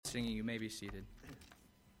singing, you may be seated.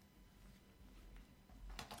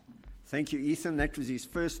 Thank you, Ethan. That was his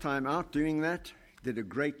first time out doing that. Did a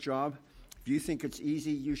great job. If you think it's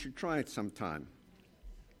easy, you should try it sometime.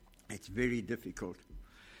 It's very difficult.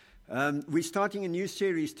 We're starting a new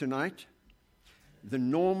series tonight, The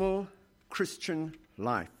Normal Christian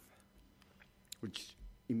Life, which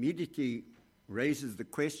immediately raises the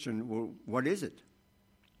question, well, what is it?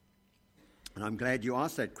 And I'm glad you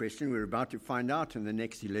asked that question. We're about to find out in the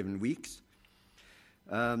next 11 weeks.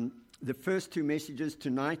 The first two messages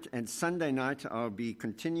tonight and Sunday night, I'll be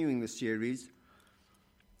continuing the series.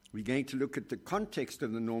 We're going to look at the context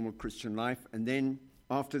of the normal Christian life, and then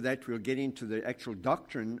after that we'll get into the actual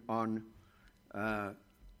doctrine on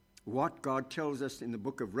what God tells us in the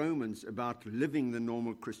book of Romans about living the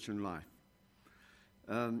normal Christian life.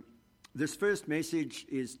 This first message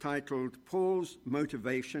is titled, Paul's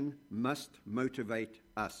Motivation Must Motivate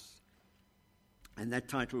Us. And that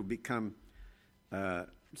title will become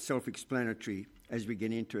self-explanatory as we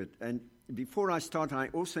get into it. And before I start, I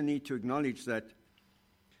also need to acknowledge that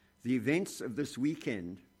the events of this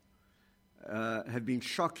weekend have been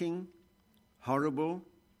shocking, horrible,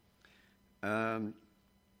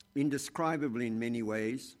 indescribable in many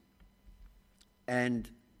ways,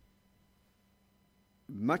 and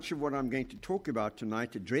much of what I'm going to talk about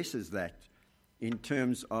tonight addresses that in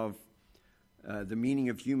terms of the meaning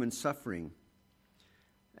of human suffering.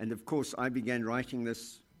 And of course, I began writing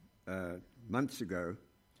this months ago,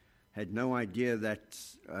 had no idea that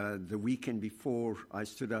the weekend before I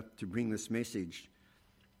stood up to bring this message,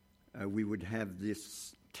 we would have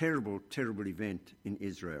this terrible, terrible event in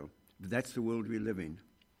Israel. But that's the world we live in.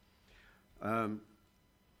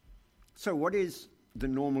 So what is the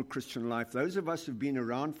normal Christian life? Those of us who've been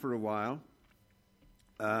around for a while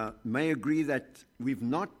may agree that we've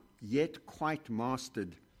not yet quite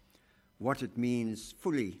mastered what it means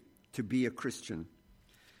fully to be a Christian.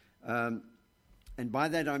 And by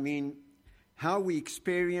that I mean how we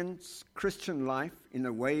experience Christian life in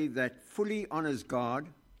a way that fully honors God,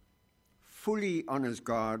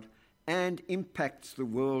 and impacts the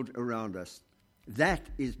world around us. That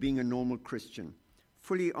is being a normal Christian,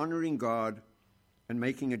 fully honoring God and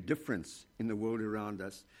making a difference in the world around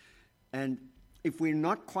us. And if we're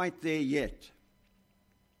not quite there yet,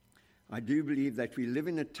 I do believe that we live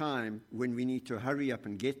in a time when we need to hurry up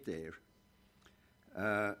and get there.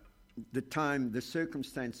 The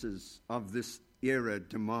circumstances of this era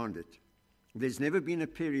demand it. There's never been a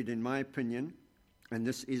period, in my opinion, and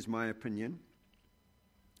this is my opinion,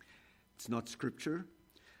 it's not scripture,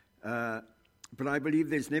 but I believe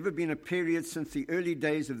there's never been a period since the early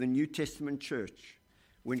days of the New Testament church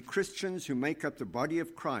when Christians who make up the body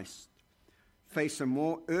of Christ face a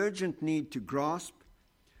more urgent need to grasp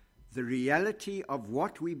the reality of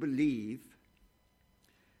what we believe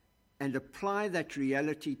and apply that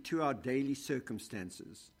reality to our daily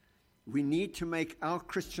circumstances. We need to make our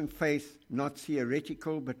Christian faith not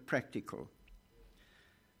theoretical but practical.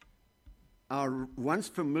 Our once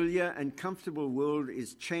familiar and comfortable world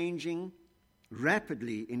is changing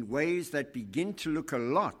rapidly in ways that begin to look a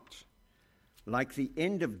lot like the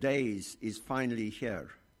end of days is finally here.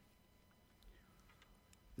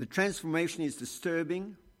 The transformation is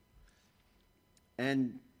disturbing,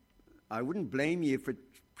 and I wouldn't blame you if it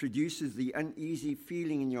produces the uneasy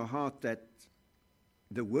feeling in your heart that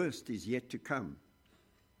the worst is yet to come.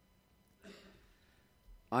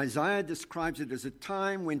 Isaiah describes it as a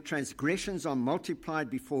time when transgressions are multiplied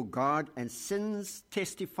before God and sins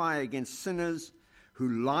testify against sinners who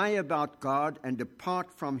lie about God and depart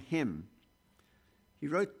from Him. He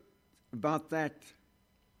wrote about that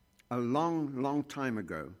a long, long time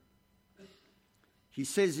ago. He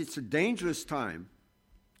says it's a dangerous time,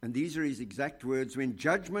 and these are his exact words, when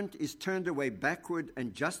judgment is turned away backward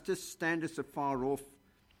and justice standeth afar off,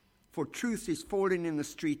 for truth is fallen in the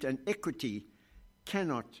street and equity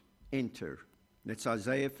cannot enter. That's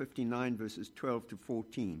Isaiah 59 verses 12 to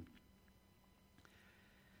 14.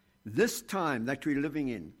 This time that we're living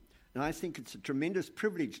in, and I think it's a tremendous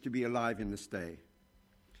privilege to be alive in this day.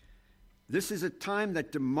 This is a time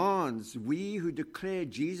that demands we who declare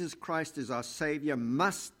Jesus Christ as our Savior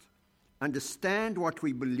must understand what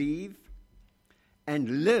we believe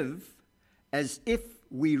and live as if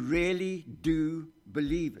we really do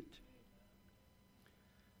believe it.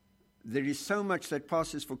 There is so much that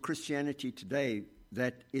passes for Christianity today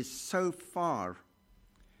that is so far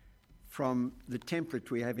from the template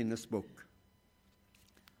we have in this book.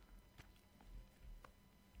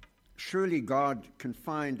 Surely God can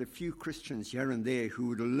find a few Christians here and there who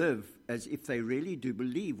would live as if they really do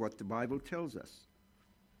believe what the Bible tells us.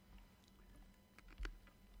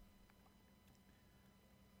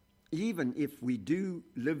 even if we do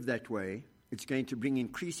live that way, it's going to bring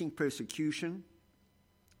increasing persecution,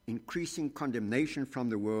 increasing condemnation from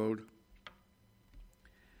the world,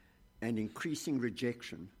 and increasing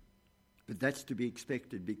rejection. But that's to be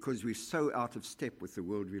expected because we're so out of step with the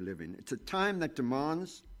world we live in. It's a time that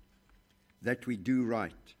demands that we do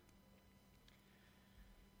right.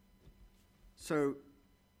 So,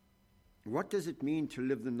 what does it mean to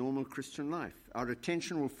live the normal Christian life? Our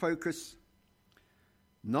attention will focus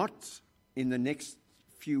not in the next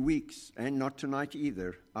few weeks, and not tonight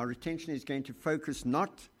either. Our attention is going to focus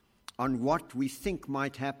not on what we think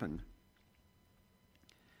might happen,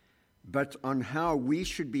 but on how we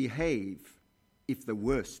should behave if the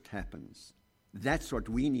worst happens. That's what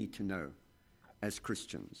we need to know as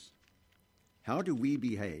Christians. How do we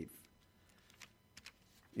behave?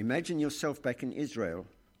 Imagine yourself back in Israel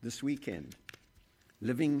this weekend,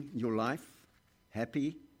 living your life,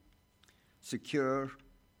 happy, secure,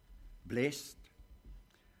 blessed,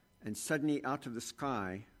 and suddenly out of the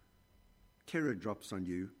sky, terror drops on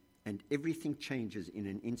you, and everything changes in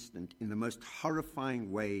an instant in the most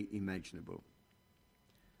horrifying way imaginable.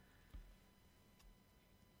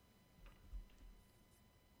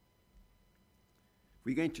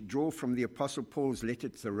 We're going to draw from the Apostle Paul's letter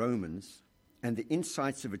to the Romans and the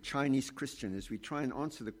insights of a Chinese Christian as we try and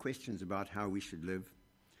answer the questions about how we should live.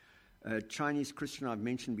 A Chinese Christian I've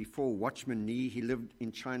mentioned before, Watchman Nee, he lived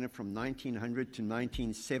in China from 1900 to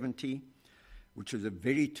 1970, which was a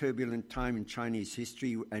very turbulent time in Chinese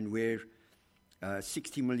history and where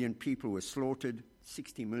 60 million people were slaughtered.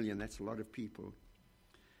 60 million, that's a lot of people.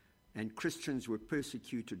 And Christians were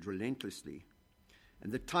persecuted relentlessly.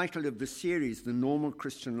 And the title of the series, The Normal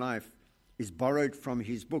Christian Life, is borrowed from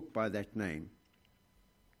his book by that name.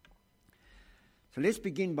 So let's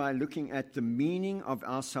begin by looking at the meaning of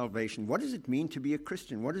our salvation. What does it mean to be a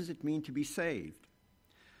Christian? What does it mean to be saved?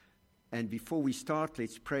 And before we start,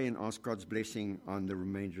 let's pray and ask God's blessing on the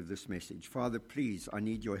remainder of this message. Father, please, I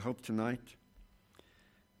need your help tonight.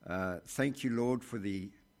 Thank you, Lord, for the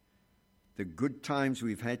good times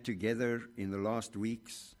we've had together in the last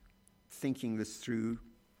weeks, thinking this through,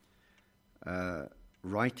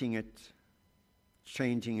 writing it,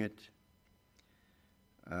 changing it,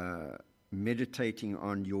 meditating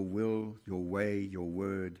on your will, your way, your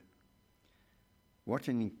word. What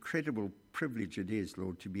an incredible privilege it is,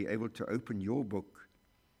 Lord, to be able to open your book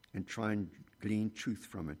and try and glean truth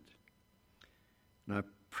from it. And I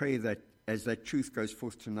pray that as that truth goes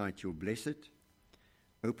forth tonight, you'll bless it,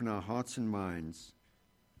 open our hearts and minds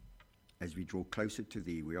as we draw closer to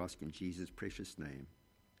thee. We ask in Jesus' precious name.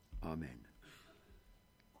 Amen.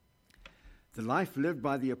 The life lived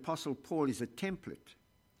by the Apostle Paul is a template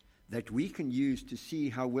that we can use to see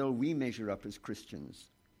how well we measure up as Christians.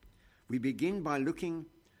 We begin by looking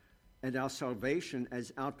at our salvation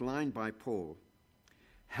as outlined by Paul.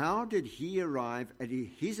 How did he arrive at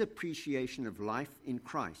his appreciation of life in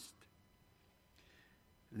Christ?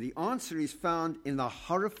 And the answer is found in the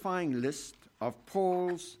horrifying list of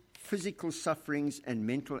Paul's physical sufferings and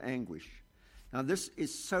mental anguish. Now, this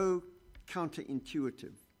is so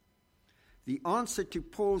counterintuitive. The answer to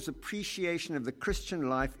Paul's appreciation of the Christian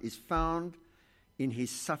life is found in his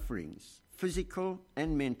sufferings, physical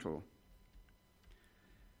and mental.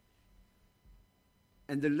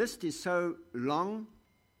 And the list is so long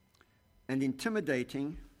and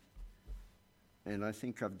intimidating, and I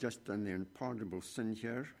think I've just done the unpardonable sin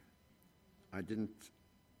here. I didn't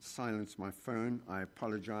silence my phone. I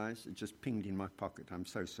apologize. It just pinged in my pocket. I'm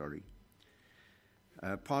so sorry.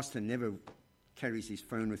 Pastor never carries his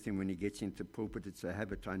phone with him when he gets into the pulpit. It's a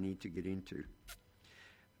habit I need to get into.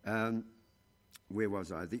 Where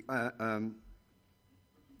was I?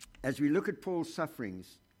 As we look at Paul's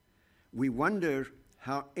sufferings, we wonder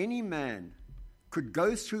how any man could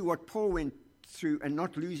go through what Paul went through and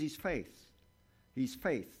not lose his faith.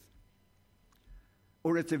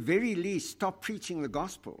 Or at the very least, stop preaching the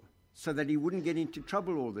gospel so that he wouldn't get into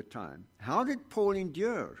trouble all the time. How did Paul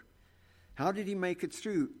endure? How did he make it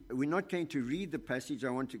through? We're not going to read the passage. I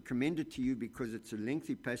want to commend it to you because it's a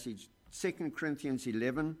lengthy passage. 2 Corinthians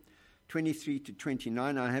 11, 23 to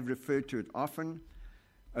 29. I have referred to it often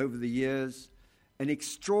over the years. An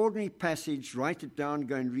extraordinary passage. Write it down.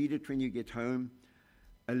 Go and read it when you get home.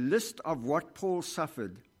 A list of what Paul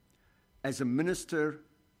suffered as a minister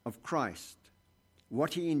of Christ.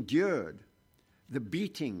 What he endured. The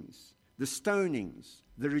beatings, the stonings,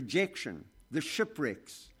 the rejection, the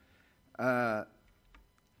shipwrecks, the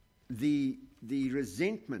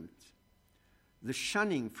resentment, the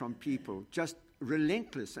shunning from people, just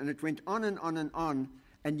relentless. And it went on and on and on,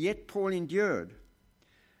 and yet Paul endured.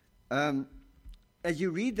 As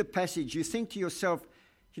you read the passage, you think to yourself,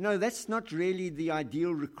 You know, that's not really the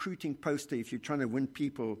ideal recruiting poster if you're trying to win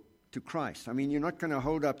people to Christ. I mean, you're not going to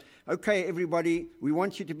hold up, okay, everybody, we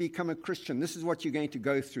want you to become a Christian. This is what you're going to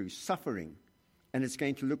go through, suffering, and it's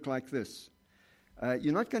going to look like this.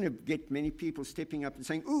 You're not going to get many people stepping up and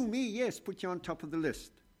saying, ooh, me, yes, put you on top of the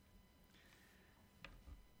list.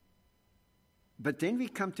 But then we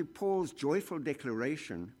come to Paul's joyful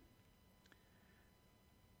declaration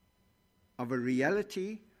of a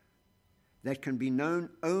reality that can be known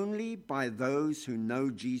only by those who know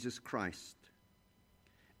Jesus Christ.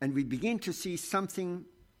 And we begin to see something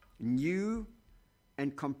new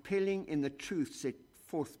and compelling in the truth set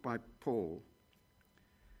forth by Paul.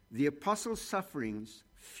 The apostles' sufferings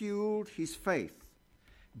fueled his faith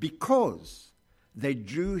because they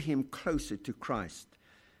drew him closer to Christ.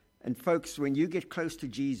 And folks, when you get close to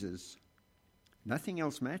Jesus, nothing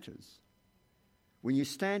else matters. When you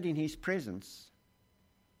stand in his presence,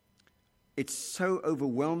 it's so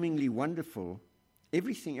overwhelmingly wonderful,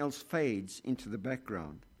 everything else fades into the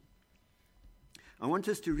background. I want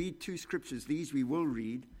us to read two scriptures. These we will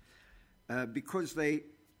read because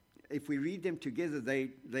if we read them together,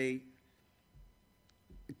 they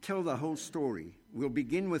tell the whole story. We'll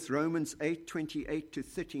begin with Romans 8:28 to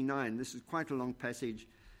 39. This is quite a long passage.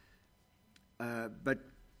 But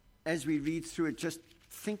as we read through it, just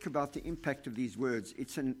think about the impact of these words.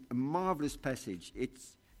 It's a marvelous passage.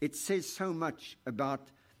 It says so much about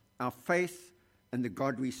our faith and the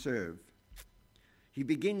God we serve. He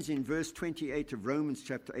begins in verse 28 of Romans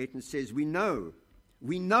chapter 8 and says, we know.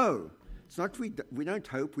 It's not we don't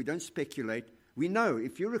hope, we don't speculate. We know,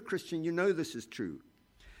 if you're a Christian, you know this is true,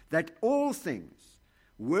 that all things,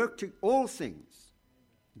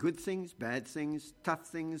 good things, bad things, tough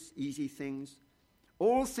things, easy things,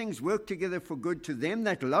 all things work together for good to them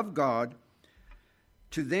that love God,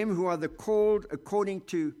 to them who are the called according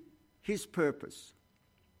to his purpose.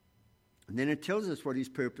 And then it tells us what his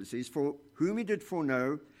purpose is. For whom he did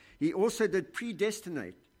foreknow, he also did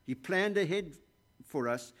predestinate. He planned ahead for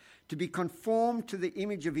us to be conformed to the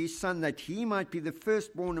image of his Son, that he might be the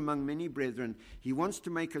firstborn among many brethren. He wants to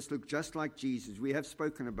make us look just like Jesus. We have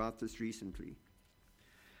spoken about this recently.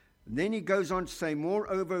 And then he goes on to say,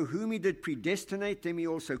 moreover, whom he did predestinate, them he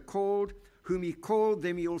also called. Whom he called,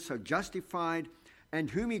 them he also justified. And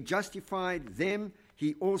whom he justified, them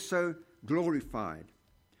he also glorified.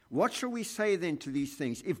 What shall we say then to these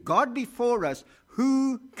things? If God be for us,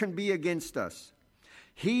 who can be against us?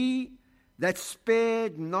 He that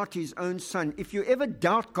spared not his own Son. If you ever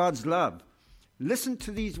doubt God's love, listen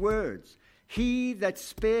to these words. He that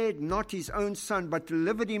spared not his own Son, but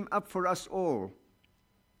delivered him up for us all.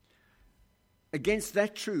 Against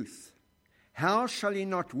that truth, how shall he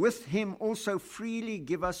not with him also freely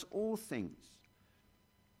give us all things?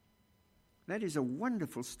 That is a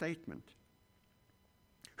wonderful statement.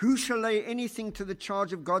 Who shall lay anything to the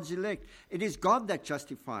charge of God's elect? It is God that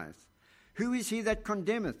justifieth. Who is he that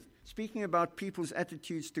condemneth? Speaking about people's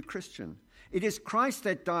attitudes to Christian. It is Christ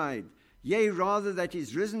that died, yea, rather that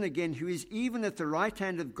is risen again, who is even at the right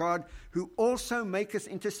hand of God, who also maketh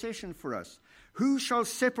intercession for us. Who shall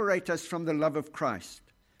separate us from the love of Christ?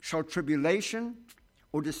 Shall tribulation,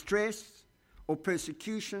 or distress, or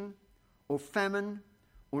persecution, or famine,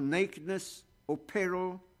 or nakedness, or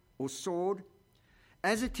peril, or sword?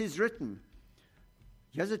 As it is written,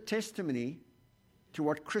 here's a testimony to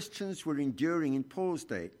what Christians were enduring in Paul's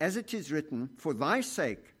day. As it is written, for thy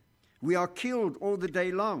sake we are killed all the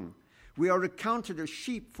day long. We are accounted as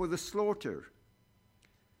sheep for the slaughter.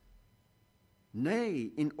 Nay,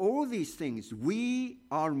 in all these things we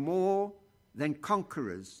are more than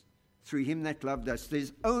conquerors through him that loved us.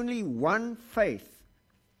 There's only one faith.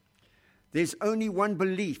 There's only one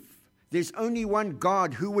belief. There's only one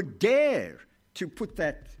God who would dare to put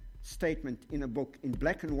that statement in a book in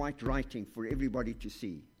black and white writing for everybody to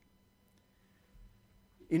see.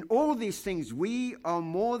 In all these things, we are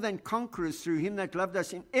more than conquerors through him that loved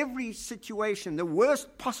us. In every situation, the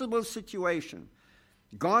worst possible situation,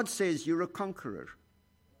 God says you're a conqueror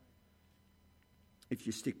if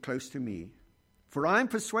you stick close to me. For I am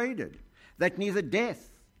persuaded that neither death,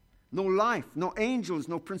 nor life, nor angels,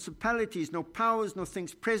 nor principalities, nor powers, nor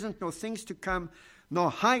things present, nor things to come, nor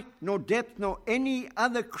height, nor depth, nor any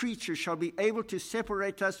other creature shall be able to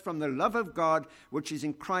separate us from the love of God, which is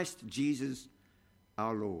in Christ Jesus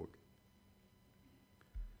our Lord.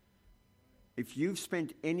 If you've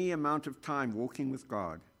spent any amount of time walking with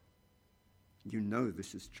God, you know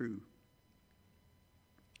this is true.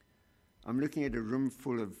 I'm looking at a room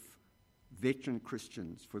full of veteran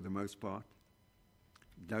Christians for the most part.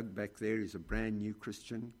 Doug back there is a brand new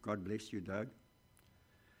Christian. God bless you, Doug.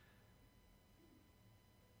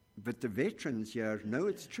 But the veterans here know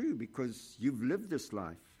it's true because you've lived this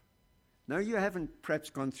life. No, you haven't perhaps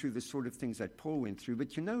gone through the sort of things that Paul went through,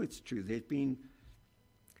 but you know it's true. There's been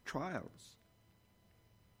trials,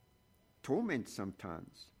 torment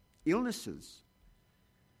sometimes, illnesses.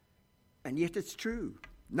 And yet it's true.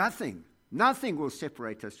 Nothing will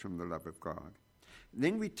separate us from the love of God.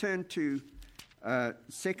 Then we turn to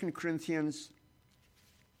 2 Corinthians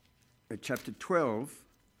chapter 12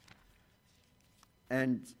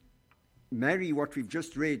 and marry what we've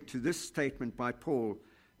just read to this statement by Paul.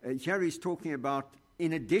 Here he's talking about,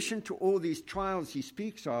 in addition to all these trials he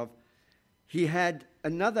speaks of, he had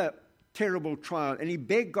another terrible trial, and he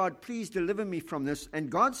begged God, please deliver me from this. And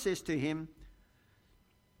God says to him,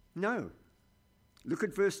 no. Look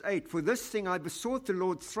at verse 8. For this thing I besought the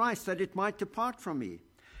Lord thrice, that it might depart from me.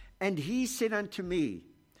 And he said unto me,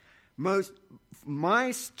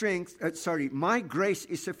 my grace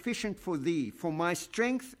is sufficient for thee, for my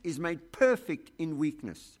strength is made perfect in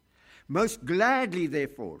weakness. Most gladly,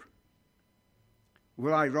 therefore,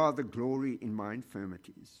 will I rather glory in my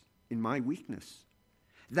infirmities, in my weakness,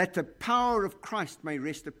 that the power of Christ may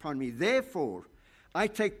rest upon me. Therefore, I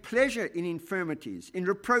take pleasure in infirmities, in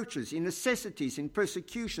reproaches, in necessities, in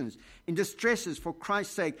persecutions, in distresses for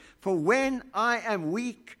Christ's sake. For when I am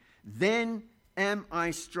weak, then am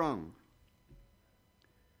I strong.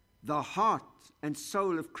 The heart and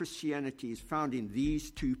soul of Christianity is found in these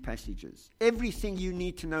two passages. Everything you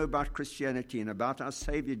need to know about Christianity and about our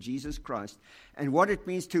Savior Jesus Christ and what it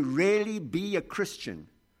means to really be a Christian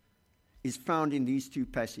is found in these two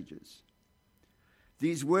passages.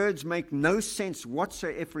 These words make no sense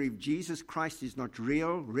whatsoever if Jesus Christ is not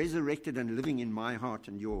real, resurrected, and living in my heart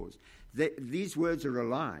and yours. These words are a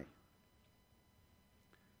lie,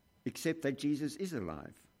 except that Jesus is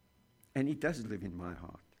alive, and he does live in my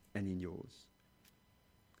heart and in yours.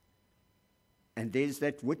 And there's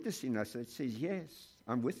that witness in us that says, yes,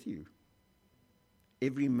 I'm with you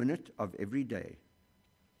every minute of every day.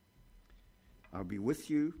 I'll be with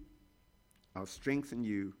you. I'll strengthen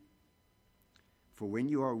you. For when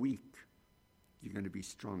you are weak, you're going to be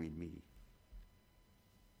strong in me.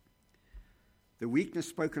 The weakness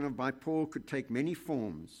spoken of by Paul could take many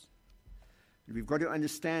forms. And we've got to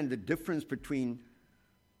understand the difference between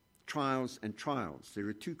trials and trials. There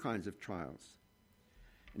are two kinds of trials.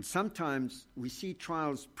 And sometimes we see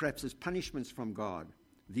trials perhaps as punishments from God.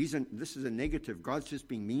 This is a negative. God's just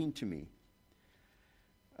being mean to me.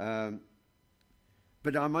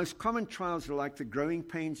 But our most common trials are like the growing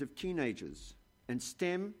pains of teenagers and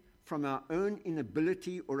stem from our own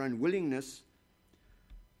inability or unwillingness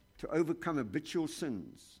to overcome habitual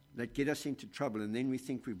sins that get us into trouble, and then we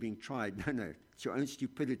think we're being tried. No, it's your own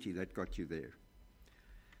stupidity that got you there.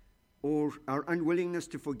 Or our unwillingness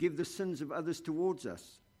to forgive the sins of others towards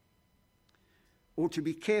us. Or to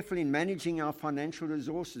be careful in managing our financial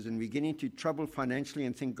resources and we get into trouble financially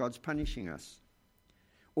and think God's punishing us.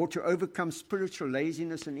 Or to overcome spiritual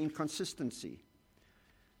laziness and inconsistency.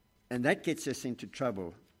 And that gets us into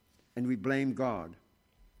trouble and we blame God.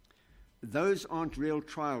 Those aren't real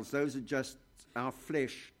trials. Those are just our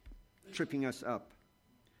flesh tripping us up.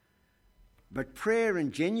 But prayer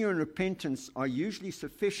and genuine repentance are usually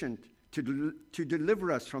sufficient to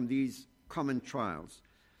deliver us from these common trials.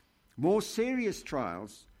 More serious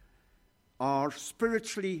trials are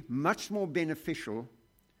spiritually much more beneficial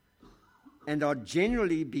and are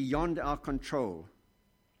generally beyond our control.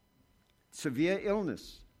 Severe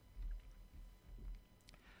illness.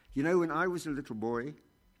 You know, when I was a little boy,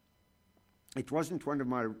 it wasn't one of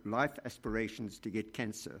my life aspirations to get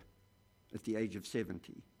cancer at the age of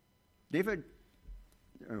 70.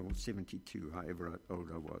 72, however old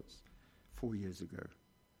I was, 4 years ago.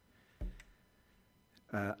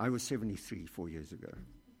 I was 73 4 years ago.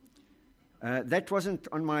 That wasn't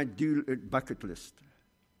on my bucket list.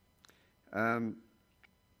 And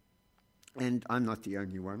I'm not the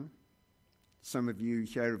only one. Some of you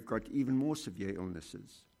here have got even more severe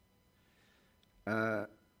illnesses.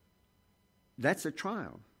 That's a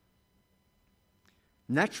trial.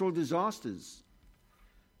 Natural disasters.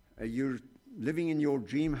 You're living in your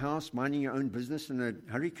dream house, minding your own business, and a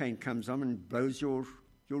hurricane comes on and blows your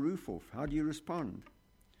roof off. How do you respond?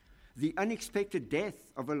 The unexpected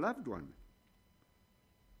death of a loved one.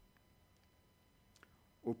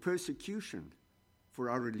 Or persecution for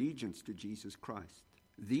our allegiance to Jesus Christ.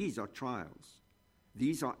 These are trials.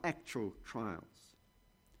 These are actual trials.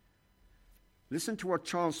 Listen to what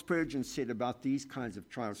Charles Spurgeon said about these kinds of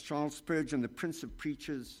trials. Charles Spurgeon, the Prince of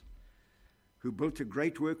Preachers, who built a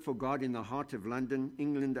great work for God in the heart of London,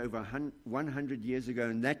 England, over 100 years ago,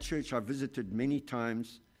 and that church I visited many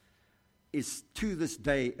times, is to this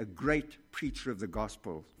day a great preacher of the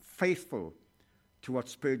gospel, faithful to what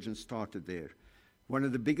Spurgeon started there. One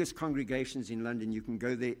of the biggest congregations in London. You can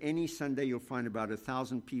go there any Sunday, you'll find about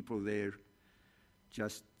 1,000 people there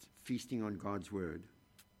just feasting on God's word.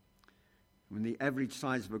 When the average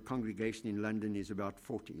size of a congregation in London is about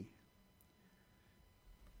 40.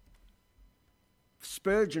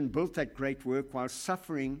 Spurgeon built that great work while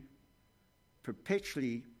suffering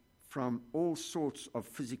perpetually from all sorts of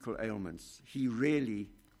physical ailments. He really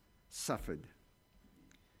suffered.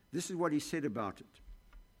 This is what he said about it.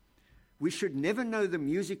 We should never know the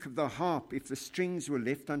music of the harp if the strings were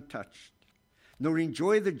left untouched, nor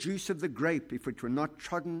enjoy the juice of the grape if it were not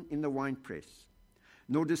trodden in the winepress,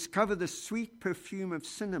 nor discover the sweet perfume of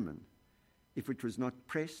cinnamon if it was not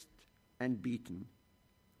pressed and beaten,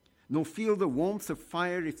 nor feel the warmth of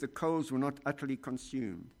fire if the coals were not utterly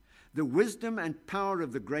consumed. The wisdom and power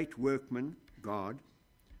of the great workman, God,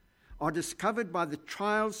 are discovered by the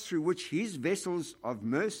trials through which his vessels of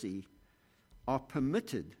mercy are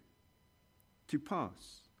permitted to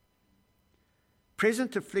pass.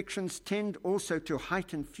 Present afflictions tend also to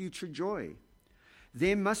heighten future joy.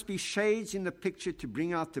 There must be shades in the picture to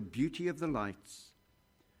bring out the beauty of the lights.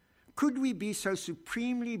 Could we be so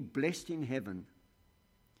supremely blessed in heaven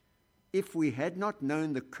if we had not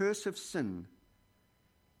known the curse of sin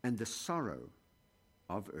and the sorrow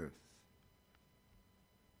of earth?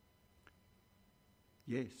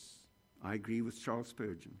 Yes, I agree with Charles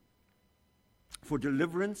Spurgeon. For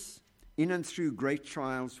deliverance in and through great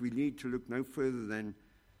trials, we need to look no further than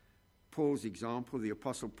Paul's example, the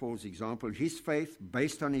Apostle Paul's example. His faith,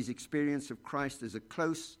 based on his experience of Christ as a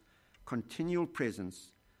close, continual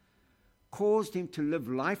presence, caused him to live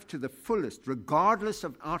life to the fullest, regardless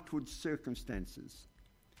of outward circumstances.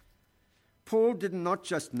 Paul did not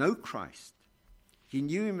just know Christ, he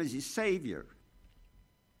knew him as his Savior,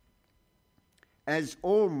 as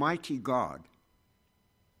Almighty God,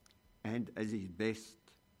 and as his best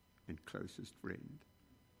and closest friend.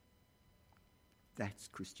 That's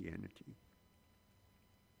Christianity.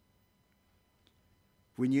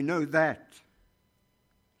 When you know that,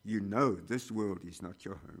 you know this world is not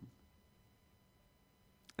your home.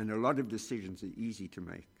 And a lot of decisions are easy to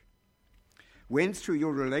make. When through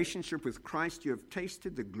your relationship with Christ you have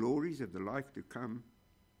tasted the glories of the life to come,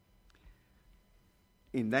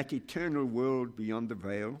 in that eternal world beyond the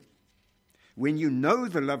veil, when you know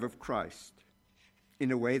the love of Christ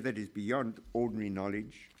in a way that is beyond ordinary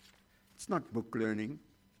knowledge, it's not book learning,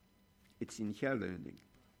 it's in here learning.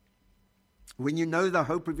 When you know the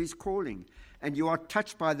hope of his calling, and you are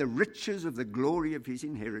touched by the riches of the glory of his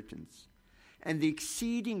inheritance, and the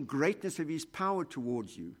exceeding greatness of his power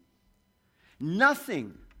towards you,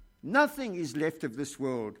 nothing is left of this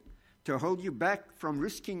world to hold you back from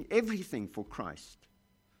risking everything for Christ.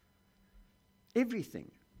 Everything.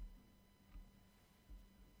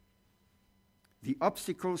 The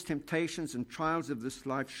obstacles, temptations, and trials of this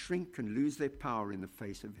life shrink and lose their power in the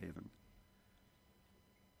face of heaven.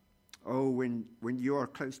 Oh, when you are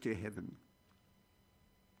close to heaven,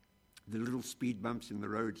 the little speed bumps in the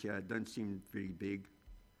road here don't seem very big,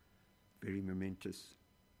 very momentous.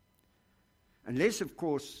 Unless, of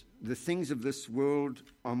course, the things of this world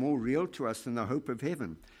are more real to us than the hope of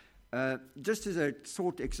heaven. Just as a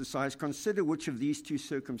thought exercise, consider which of these two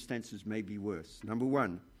circumstances may be worse. Number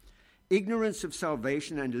one, ignorance of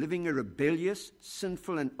salvation and living a rebellious,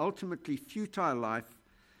 sinful, and ultimately futile life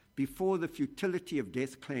before the futility of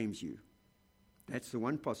death claims you. That's the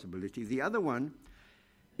one possibility. The other one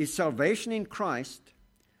is salvation in Christ,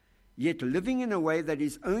 yet living in a way that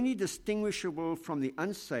is only distinguishable from the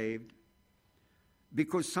unsaved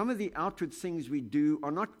because some of the outward things we do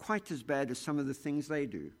are not quite as bad as some of the things they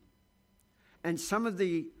do. And some of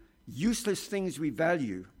the useless things we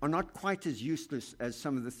value are not quite as useless as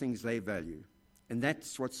some of the things they value. And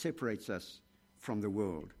that's what separates us from the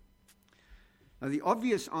world. Now, the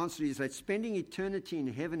obvious answer is that spending eternity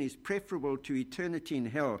in heaven is preferable to eternity in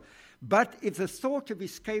hell. But if the thought of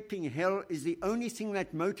escaping hell is the only thing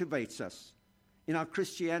that motivates us in our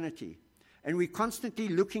Christianity, and we're constantly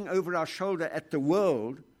looking over our shoulder at the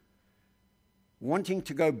world, wanting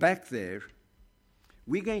to go back there,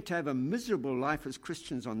 we're going to have a miserable life as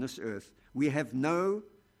Christians on this earth. We have no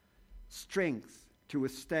strength to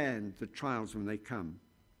withstand the trials when they come.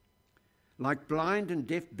 Like blind and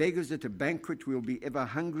deaf beggars at a banquet, we'll be ever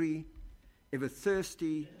hungry, ever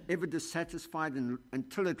thirsty, ever dissatisfied,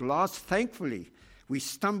 until at last, thankfully, we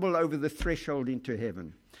stumble over the threshold into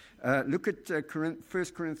heaven. Look at 1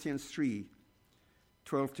 Corinthians 3,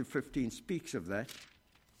 12 to 15 speaks of that,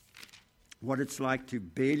 what it's like to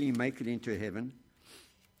barely make it into heaven.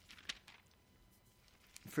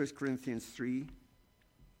 1 Corinthians 3,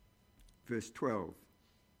 verse 12.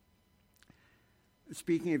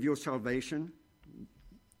 Speaking of your salvation,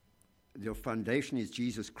 your foundation is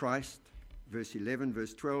Jesus Christ. Verse 11,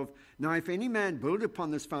 verse 12. Now, if any man build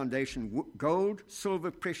upon this foundation gold,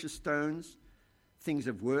 silver, precious stones, things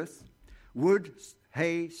of worth, wood,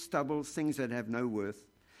 hay, stubble, things that have no worth,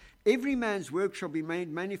 every man's work shall be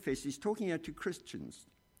made manifest. He's talking here to Christians.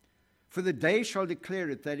 For the day shall declare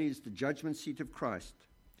it, that is, the judgment seat of Christ.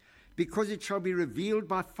 Because it shall be revealed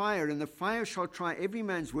by fire, and the fire shall try every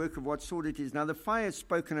man's work of what sort it is. Now, the fire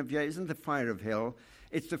spoken of here isn't the fire of hell.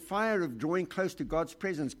 It's the fire of drawing close to God's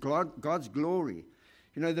presence, God's glory.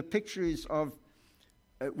 You know, the picture is of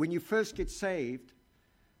when you first get saved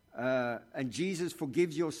and Jesus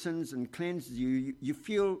forgives your sins and cleanses you, you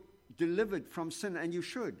feel delivered from sin, and you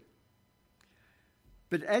should.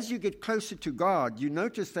 But as you get closer to God, you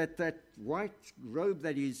notice that that white robe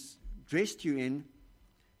that He's dressed you in,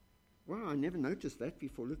 wow, I never noticed that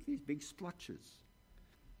before. Look at these big splotches.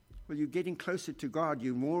 Well, you're getting closer to God,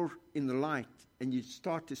 you're more in the light, and you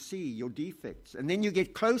start to see your defects. And then you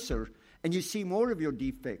get closer, and you see more of your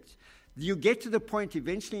defects. You get to the point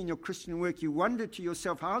eventually in your Christian work, you wonder to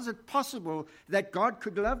yourself, how is it possible that God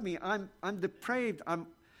could love me? I'm depraved, I'm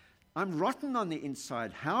rotten on the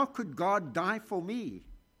inside. How could God die for me?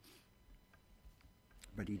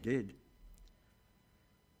 But He did.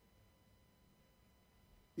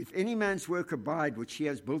 If any man's work abide, which he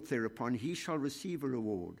has built thereupon, he shall receive a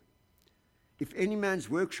reward. If any man's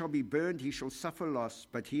work shall be burned, he shall suffer loss,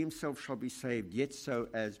 but he himself shall be saved, yet so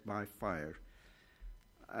as by fire.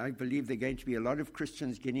 I believe there are going to be a lot of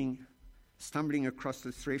Christians stumbling across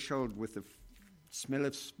the threshold with the smell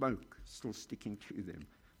of smoke still sticking to them.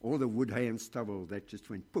 All the wood, hay, and stubble that just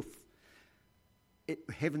went poof.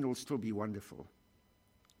 Heaven will still be wonderful,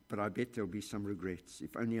 but I bet there'll be some regrets.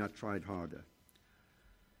 If only I tried harder.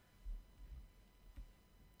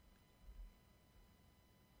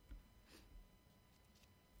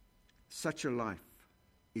 Such a life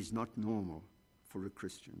is not normal for a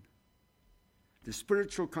Christian. The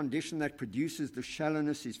spiritual condition that produces the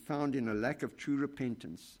shallowness is found in a lack of true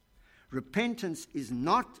repentance. Repentance is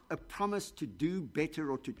not a promise to do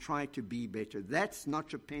better or to try to be better. That's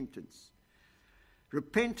not repentance.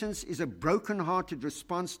 Repentance is a broken-hearted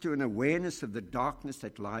response to an awareness of the darkness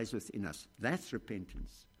that lies within us. That's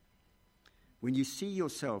repentance. When you see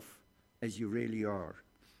yourself as you really are.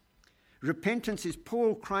 Repentance is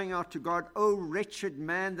Paul crying out to God, "O wretched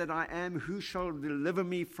man that I am, who shall deliver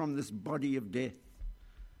me from this body of death?"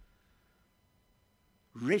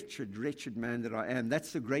 Wretched, wretched man that I am.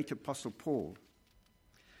 That's the great apostle Paul.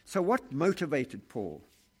 So what motivated Paul?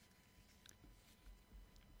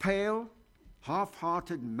 Pale,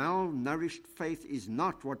 half-hearted, malnourished faith is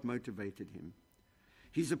not what motivated him.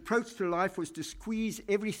 His approach to life was to squeeze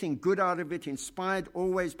everything good out of it, inspired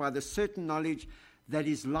always by the certain knowledge that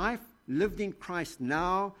his life lived in Christ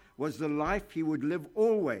now was the life he would live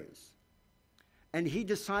always. And he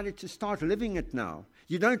decided to start living it now.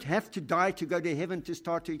 You don't have to die to go to heaven to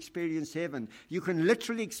start to experience heaven. You can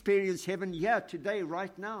literally experience heaven here, today,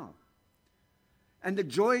 right now. And the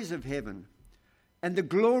joys of heaven, and the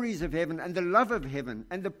glories of heaven, and the love of heaven,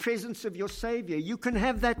 and the presence of your Savior. You can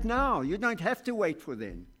have that now. You don't have to wait for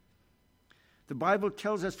then. The Bible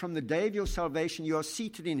tells us from the day of your salvation, you are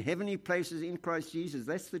seated in heavenly places in Christ Jesus.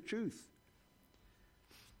 That's the truth.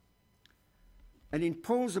 And in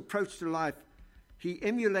Paul's approach to life, he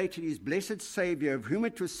emulated his blessed Savior, of whom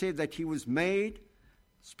it was said that he was made,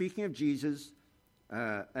 speaking of Jesus,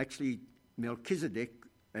 actually Melchizedek,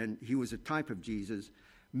 and he was a type of Jesus,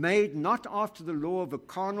 made not after the law of a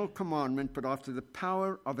carnal commandment, but after the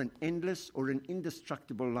power of an endless or an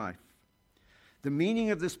indestructible life. The meaning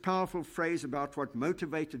of this powerful phrase about what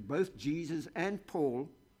motivated both Jesus and Paul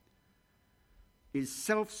is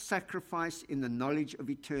self-sacrifice in the knowledge of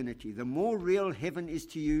eternity. The more real heaven is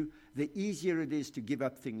to you, the easier it is to give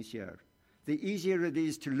up things here. The easier it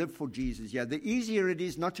is to live for Jesus here. The easier it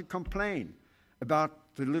is not to complain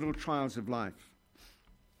about the little trials of life.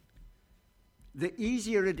 The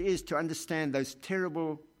easier it is to understand those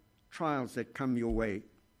terrible trials that come your way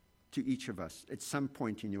to each of us at some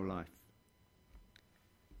point in your life.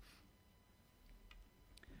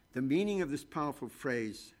 The meaning of this powerful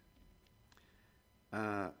phrase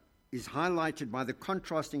is highlighted by the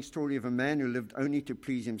contrasting story of a man who lived only to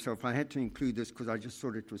please himself. I had to include this because I just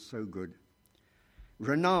thought it was so good.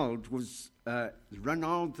 Ronald III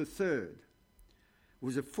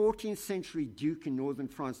was a 14th century duke in northern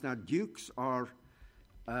France. Now, dukes are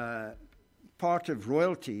part of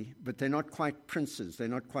royalty, but they're not quite princes. They're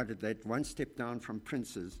not quite at that one step down from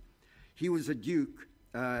princes. He was a duke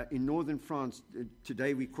in northern France.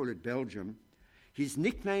 Today we call it Belgium. His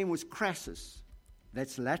nickname was Crassus.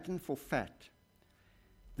 That's Latin for fat.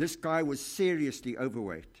 This guy was seriously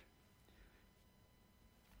overweight.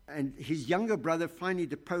 And his younger brother finally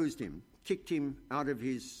deposed him, kicked him out of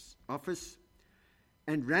his office.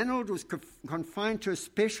 And Ranald was confined to a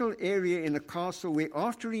special area in the castle where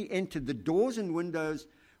after he entered, the doors and windows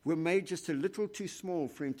were made just a little too small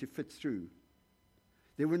for him to fit through.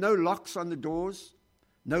 There were no locks on the doors,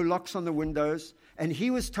 no locks on the windows, and he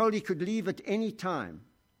was told he could leave at any time.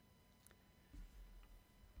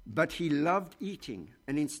 But he loved eating,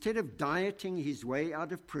 and instead of dieting his way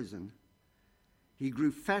out of prison, he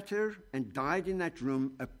grew fatter and died in that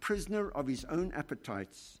room, a prisoner of his own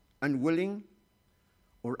appetites, unwilling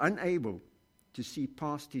or unable to see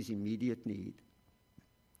past his immediate need.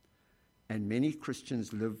 And many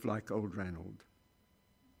Christians live like old Ranald,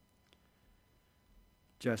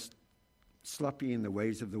 just sloppy in the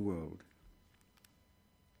ways of the world.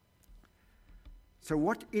 So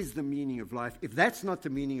what is the meaning of life? If that's not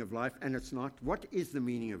the meaning of life, and it's not, what is the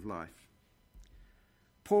meaning of life?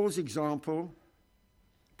 Paul's example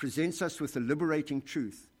presents us with a liberating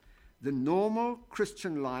truth. The normal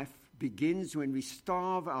Christian life begins when we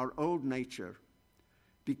starve our old nature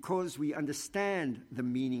because we understand the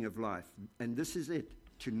meaning of life. And this is it,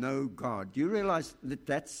 to know God. Do you realize that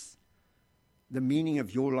that's the meaning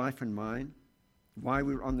of your life and mine? Why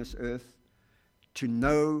we're on this earth? To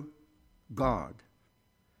know God.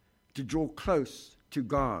 To draw close to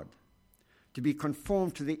God. To be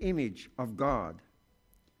conformed to the image of God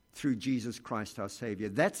through Jesus Christ our Savior.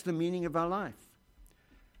 That's the meaning of our life.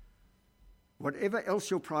 Whatever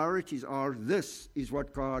else your priorities are, this is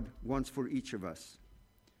what God wants for each of us,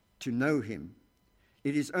 to know Him.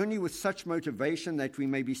 It is only with such motivation that we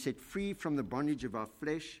may be set free from the bondage of our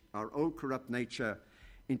flesh, our old corrupt nature,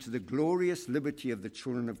 into the glorious liberty of the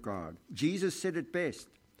children of God. Jesus said it best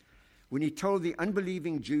when He told the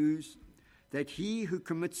unbelieving Jews that he who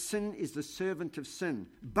commits sin is the servant of sin.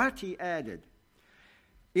 But He added,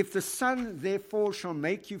 if the Son therefore shall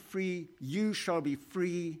make you free, you shall be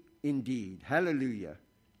free indeed. Hallelujah.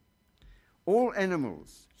 All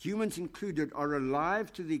animals, humans included, are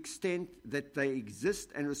alive to the extent that they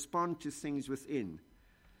exist and respond to things within.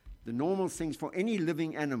 The normal things for any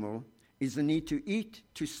living animal is the need to eat,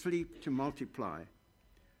 to sleep, to multiply.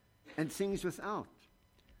 And things without,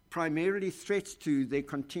 primarily threats to their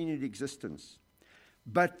continued existence.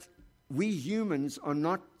 But we humans are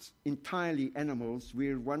not entirely animals.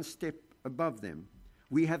 We're one step above them.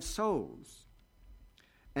 We have souls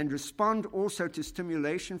and respond also to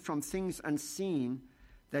stimulation from things unseen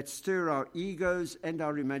that stir our egos and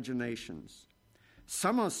our imaginations.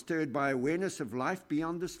 Some are stirred by awareness of life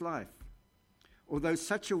beyond this life, although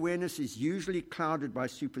such awareness is usually clouded by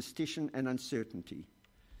superstition and uncertainty.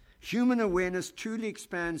 Human awareness truly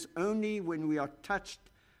expands only when we are touched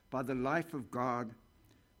by the life of God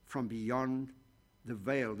from beyond the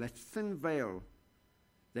veil, that thin veil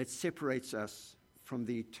that separates us from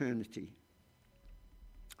the eternity.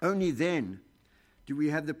 Only then do we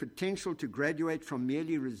have the potential to graduate from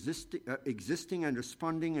merely existing and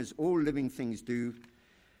responding as all living things do,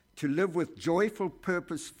 to live with joyful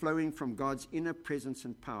purpose flowing from God's inner presence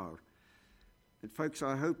and power. And folks,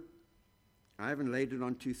 I hope I haven't laid it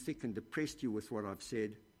on too thick and depressed you with what I've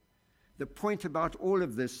said. The point about all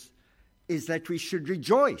of this is that we should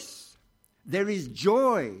rejoice. There is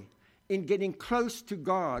joy in getting close to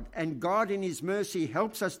God, and God in His mercy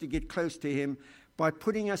helps us to get close to Him by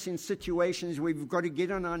putting us in situations where we've got to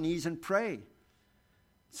get on our knees and pray.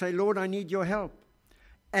 Say, Lord, I need your help.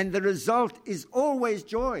 And the result is always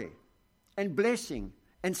joy and blessing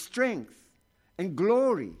and strength and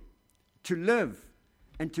glory to live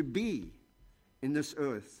and to be in this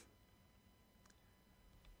earth.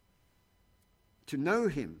 To know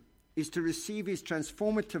Him is to receive His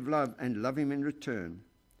transformative love and love Him in return.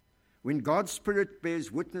 When God's Spirit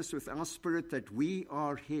bears witness with our spirit that we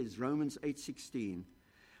are His, Romans 8:16,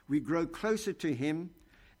 we grow closer to Him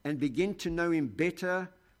and begin to know Him better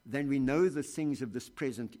than we know the things of this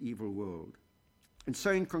present evil world. And so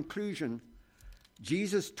in conclusion,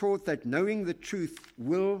 Jesus taught that knowing the truth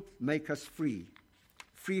will make us free.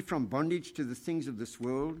 Free from bondage to the things of this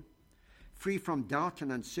world, free from doubt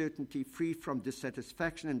and uncertainty, free from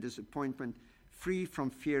dissatisfaction and disappointment, free from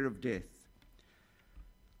fear of death.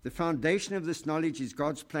 The foundation of this knowledge is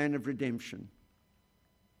God's plan of redemption.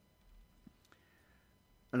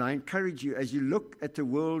 And I encourage you, as you look at the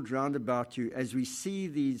world round about you, as we see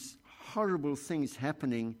these horrible things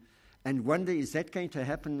happening, and wonder, is that going to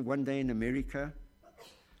happen one day in America?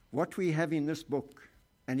 What we have in this book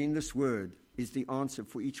and in this word is the answer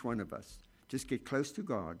for each one of us. Just get close to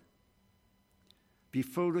God. Be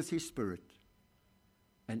filled with His Spirit,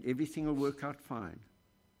 and everything will work out fine.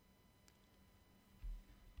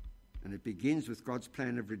 And it begins with God's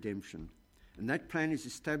plan of redemption. And that plan is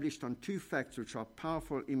established on two facts which are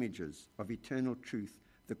powerful images of eternal truth: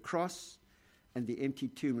 the cross and the empty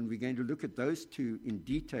tomb. And we're going to look at those two in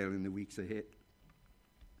detail in the weeks ahead.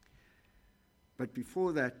 But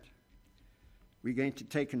before that, we're going to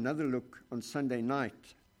take another look on Sunday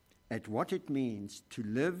night at what it means to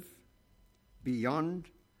live beyond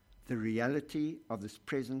the reality of this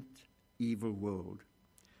present evil world.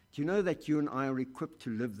 Do you know that you and I are equipped to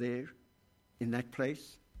live there, in that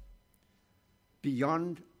place?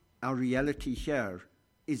 Beyond our reality here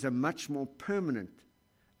is a much more permanent,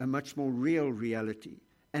 a much more real reality.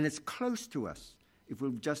 And it's close to us if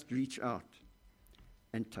we'll just reach out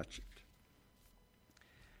and touch it.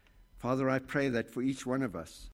 Father, I pray that for each one of us,